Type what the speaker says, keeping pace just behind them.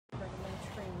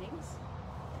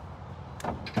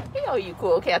all you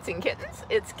cool cats and kittens.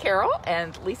 It's Carol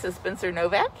and Lisa Spencer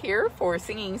Novak here for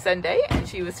Singing Sunday, and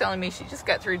she was telling me she just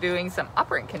got through doing some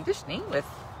operant conditioning with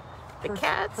the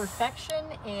cats. Perfection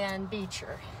and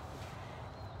Beecher.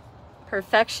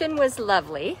 Perfection was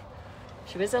lovely.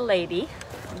 She was a lady.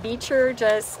 Beecher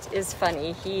just is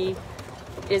funny. He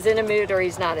is in a mood or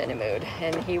he's not in a mood,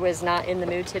 and he was not in the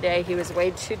mood today. He was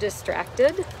way too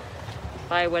distracted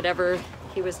by whatever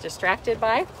he was distracted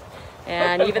by.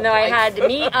 And even though I had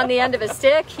meat on the end of a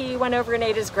stick, he went over and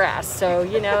ate his grass. So,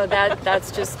 you know,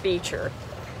 that's just Beecher.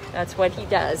 That's what he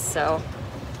does, so.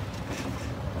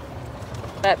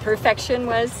 But Perfection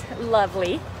was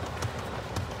lovely.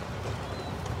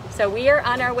 So we are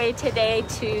on our way today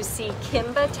to see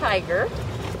Kimba Tiger.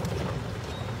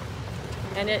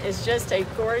 And it is just a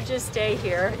gorgeous day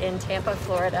here in Tampa,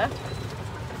 Florida.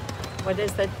 What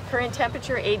is the current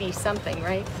temperature? 80 something,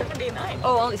 right? 79.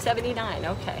 Oh, only 79,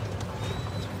 okay.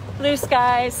 Blue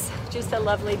skies, just a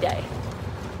lovely day.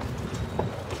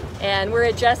 And we're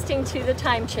adjusting to the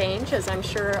time change, as I'm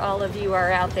sure all of you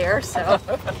are out there. So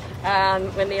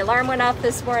when the alarm went off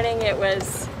this morning,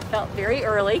 felt very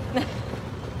early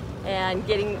and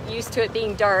getting used to it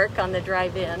being dark on the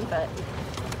drive in, but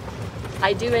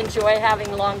I do enjoy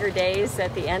having longer days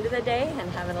at the end of the day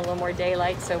and having a little more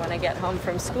daylight, so when I get home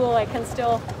from school I can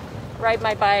still ride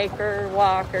my bike or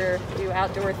walk or do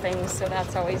outdoor things, so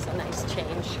that's always a nice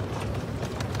change.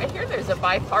 I hear there's a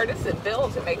bipartisan bill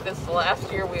to make this the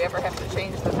last year we ever have to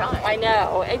change the time. I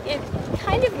know. It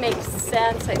kind of makes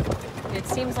sense. It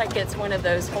seems like it's one of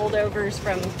those holdovers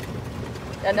from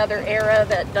another era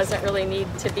that doesn't really need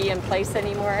to be in place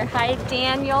anymore. Hi,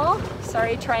 Daniel.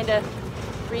 Sorry, trying to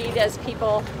read as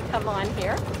people come on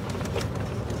here.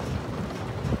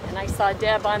 And I saw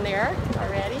Deb on there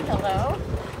already. Hello.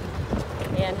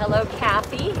 And hello,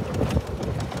 Kathy.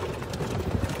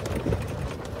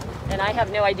 And I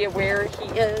have no idea where he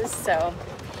is, so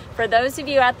for those of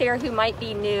you out there who might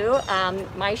be new,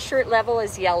 my shirt level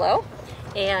is yellow,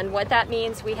 and what that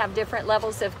means, we have different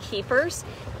levels of keepers,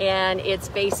 and it's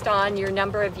based on your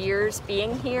number of years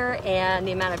being here and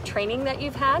the amount of training that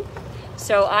you've had.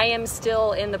 So I am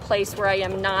still in the place where I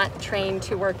am not trained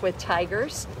to work with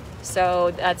tigers,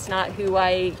 so that's not who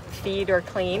I feed or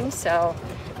clean, so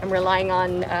I'm relying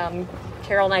on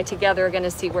Carol and I together are going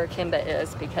to see where Kimba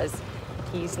is, because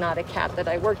he's not a cat that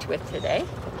I worked with today.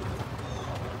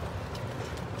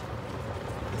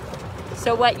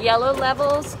 So what yellow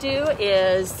levels do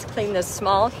is clean the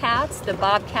small cats, the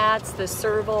bobcats, the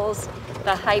servals,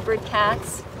 the hybrid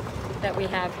cats that we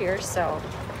have here. So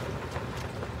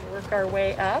work our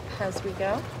way up as we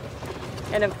go.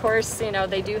 And of course, you know,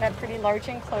 they do have pretty large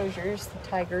enclosures, the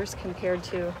tigers, compared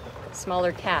to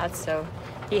smaller cats. So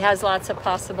he has lots of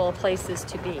possible places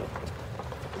to be.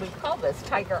 We call this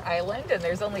Tiger Island, and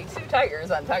there's only 2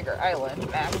 tigers on Tiger Island,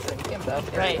 Max and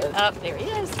Kimba. Right, up there he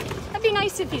is. That'd be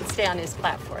nice if he'd stay on his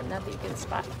platform. That'd be a good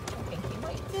spot. I think he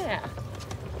might. Yeah,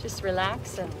 just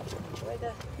relax and enjoy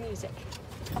the music.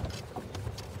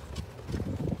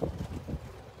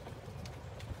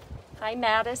 Hi,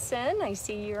 Madison. I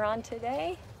see you're on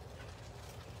today.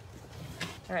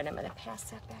 All right, I'm going to pass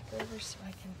that back over so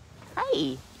I can...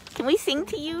 Hi, can we sing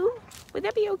to you? Would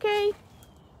that be okay?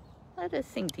 Let us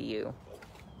sing to you.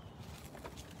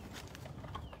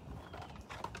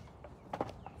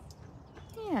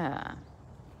 Yeah.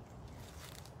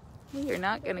 We are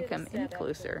not going to come any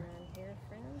closer.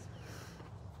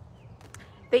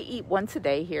 They eat once a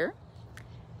day here.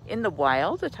 In the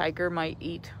wild, a tiger might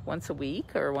eat once a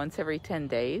week or once every 10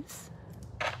 days.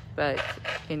 But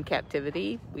in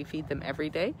captivity, we feed them every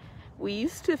day. We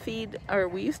used to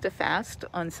fast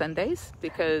on Sundays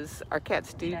because our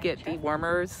cats do get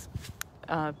dewormers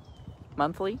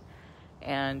monthly,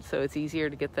 and so it's easier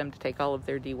to get them to take all of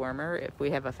their dewormer if we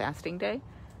have a fasting day.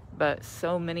 But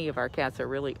so many of our cats are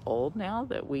really old now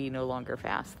that we no longer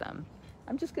fast them.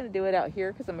 I'm just going to do it out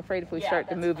here because I'm afraid if we start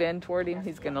to move in toward him,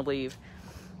 he's going to leave.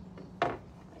 I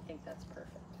think that's perfect.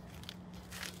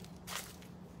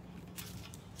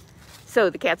 So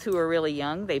the cats who are really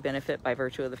young, they benefit by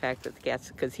virtue of the fact that the cats,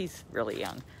 because he's really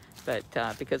young, but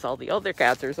because all the older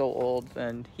cats are so old,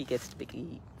 then he gets to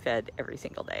be fed every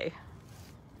single day.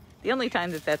 The only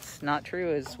time that that's not true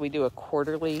is we do a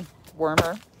quarterly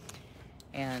wormer,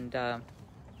 and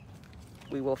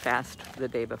we will fast the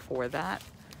day before that.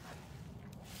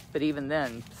 But even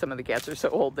then, some of the cats are so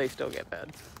old they still get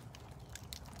fed.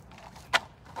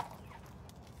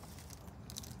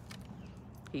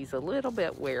 He's a little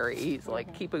bit wary. He's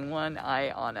like keeping one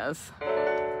eye on us.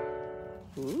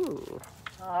 Ooh.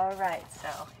 All right, so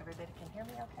everybody can hear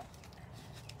me okay?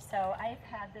 So I've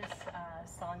had this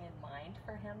song in mind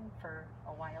for him for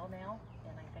a while now,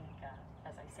 and I think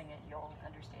sing it, you'll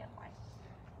understand why.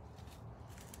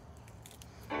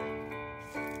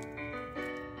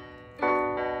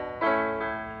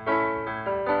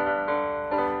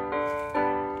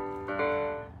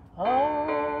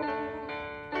 Oh,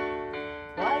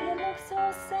 why you look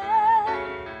so sad?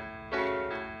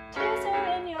 Tears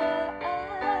are in your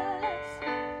eyes.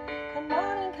 Come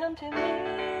on and come to me now.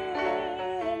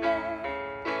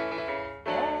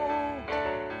 Don't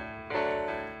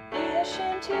be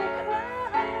ashamed to cry.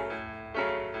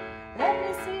 Let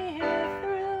me see you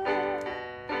through.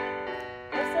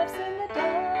 'Cause I've seen the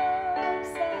dark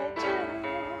side too.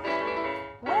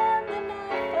 When the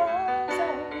night falls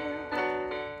on you,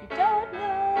 you don't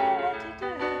know what to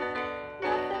do.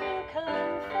 Nothing you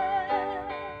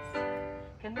confess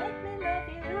can make me love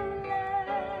you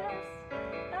less.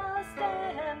 I'll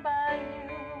stand by you.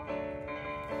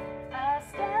 I'll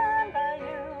stand by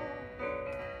you.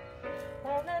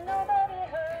 Won't let nobody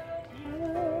hurt you.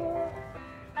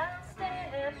 I'll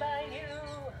stand by you.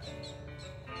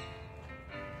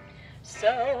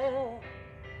 So,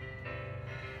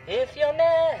 if you're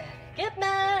mad, get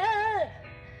mad.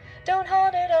 Don't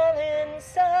hold it all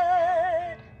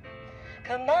inside.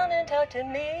 Come on and talk to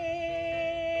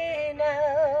me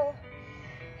now.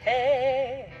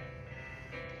 Hey,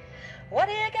 what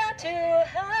do you got to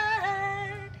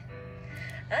hide?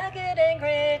 I get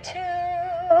angry too.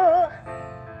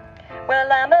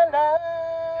 Well, I'm a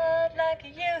lot like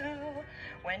you.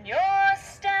 When you're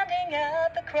standing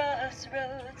at the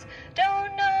crossroads,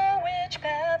 don't know which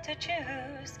path to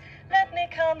choose, let me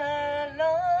come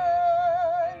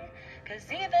along.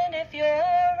 'Cause even if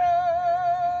you're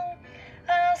wrong,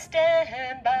 I'll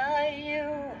stand by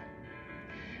you.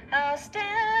 I'll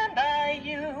stand by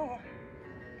you.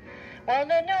 Won't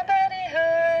let nobody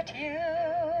hurt you.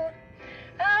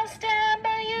 I'll stand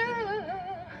by you.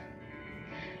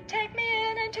 Take me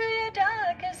in into your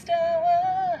darkest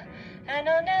hour, and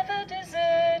I'll never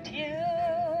desert you.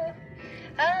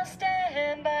 I'll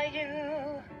stand by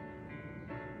you.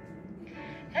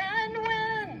 And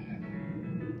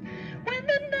when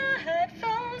the night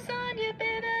falls on you,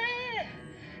 baby,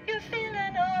 you're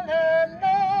feeling all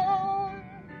alone,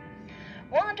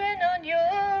 wandering on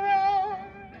your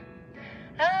own,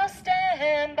 I'll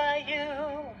stand by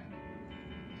you.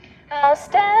 I'll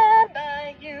stand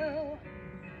by you.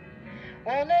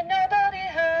 Won't let nobody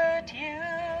hurt you.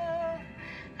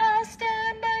 I'll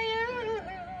stand by you.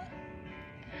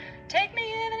 Take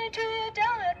me even into your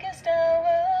darkest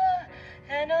hour,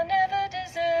 and I'll never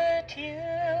desert you.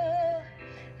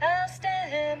 I'll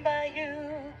stand by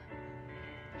you.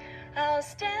 I'll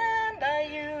stand by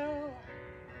you.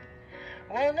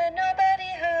 Won't let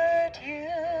nobody hurt you.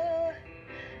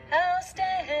 I'll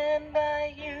stand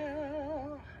by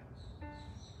you.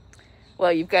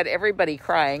 Well, you've got everybody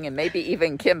crying, and maybe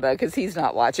even Kimba, because he's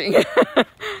not watching.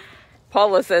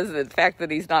 Paula says that the fact that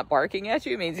he's not barking at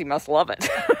you means he must love it.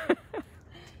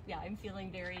 Yeah, I'm feeling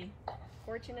very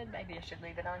fortunate. Maybe I should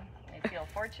leave it on. I feel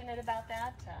fortunate about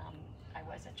that. I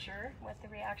wasn't sure what the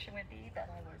reaction would be, but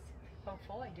I was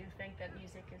hopeful. I do think that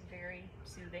music is very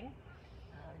soothing.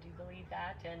 I do believe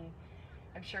that, and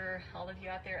I'm sure all of you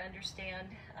out there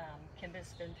understand.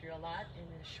 Kimba's been through a lot in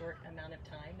a short amount of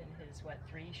time, in his,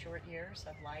 3 short years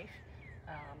of life.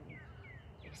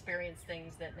 Experienced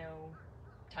things that no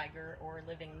tiger or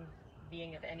living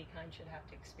being of any kind should have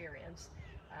to experience.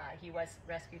 He was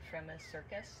rescued from a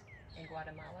circus in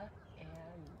Guatemala,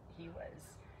 and he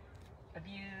was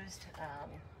abused,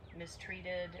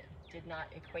 mistreated, did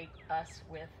not equate us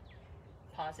with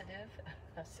positive,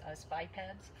 us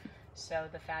bipeds. So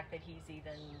the fact that he's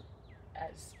even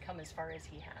come as far as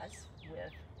he has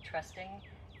with trusting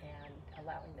and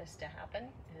allowing this to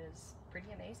happen is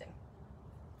pretty amazing.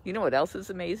 You know what else is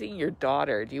amazing? Your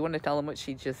daughter. Do you want to tell them what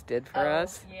she just did for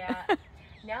us? Yeah.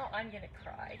 Now I'm going to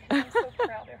cry. I'm so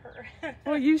proud of her.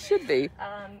 Well, you should be.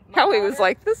 Howie was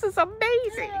like, this is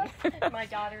amazing. Yeah. My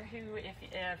daughter, who,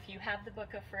 if you have the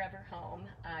book of Forever Home,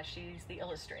 she's the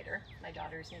illustrator. My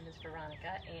daughter's name is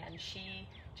Veronica, and she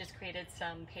just created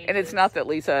some pages. And it's not that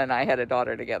Lisa and I had a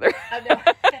daughter together. Oh, no.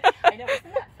 I know,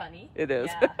 isn't that funny? It is.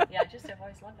 Yeah, I've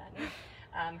always loved that name.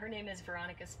 Her name is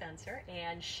Veronica Spencer,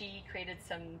 and she created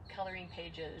some coloring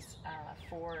pages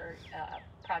for a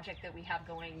project that we have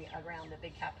going around the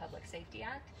Big Cat Public Safety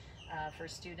Act for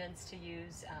students to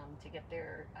use to get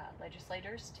their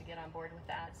legislators to get on board with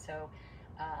that. So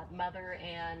mother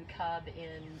and cub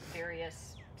in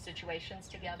various situations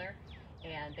together,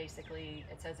 and basically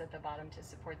it says at the bottom to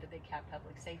support the Big Cat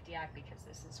Public Safety Act, because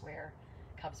this is where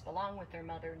cubs belong with their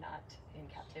mother, not in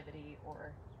captivity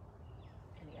or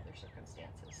any other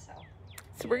circumstances.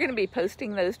 So we're going to be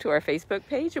posting those to our Facebook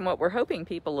page, and what we're hoping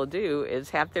people will do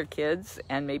is have their kids,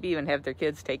 and maybe even have their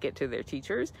kids take it to their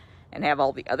teachers, and have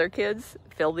all the other kids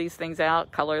fill these things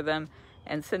out, color them,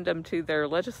 and send them to their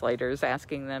legislators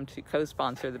asking them to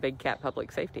co-sponsor the Big Cat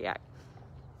Public Safety Act.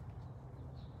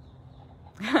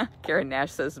 Karen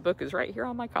Nash says the book is right here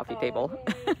on my coffee table.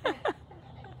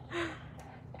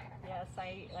 Yes,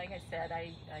 like I said,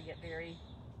 I get very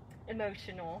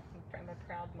emotional. I'm a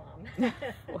proud mom.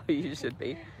 Well, you should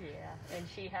be. Yeah, and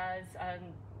she has,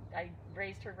 I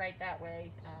raised her right that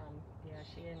way. Yeah,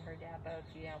 she and her dad both,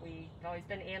 yeah, we've always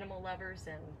been animal lovers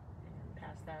and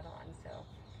passed that on. So,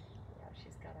 yeah,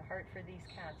 she's got a heart for these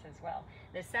cats as well.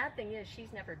 The sad thing is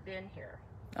she's never been here.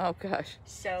 Oh, gosh.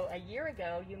 So a year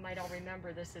ago, you might all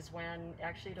remember, this is when,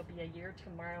 actually it'll be a year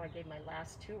tomorrow, I gave my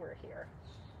last tour here.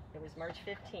 It was March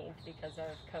 15th because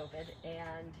of COVID,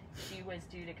 and she was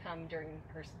due to come during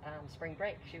her spring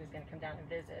break. She was going to come down and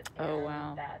visit. Oh, and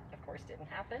wow. that, of course, didn't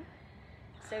happen.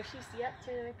 So she's yet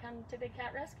to come to Big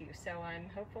Cat Rescue. So I'm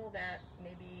hopeful that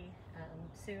maybe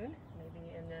soon,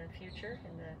 maybe in the future,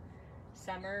 in the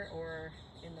summer or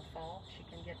in the fall, she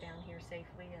can get down here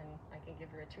safely and I can give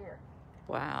her a tour.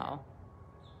 Wow.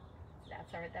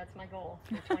 That's my goal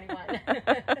for 21.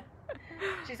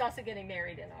 She's also getting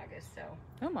married in August, so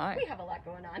Oh, my. we have a lot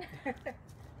going on.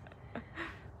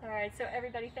 All right, so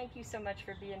everybody, thank you so much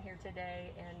for being here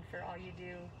today and for all you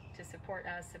do to support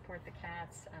us, support the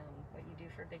cats, what you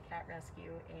do for Big Cat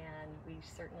Rescue, and we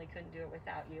certainly couldn't do it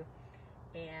without you.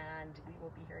 And we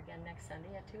will be here again next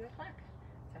Sunday at 2 o'clock.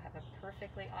 So have a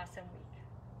perfectly awesome week.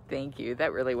 Thank you.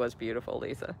 That really was beautiful,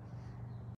 Lisa.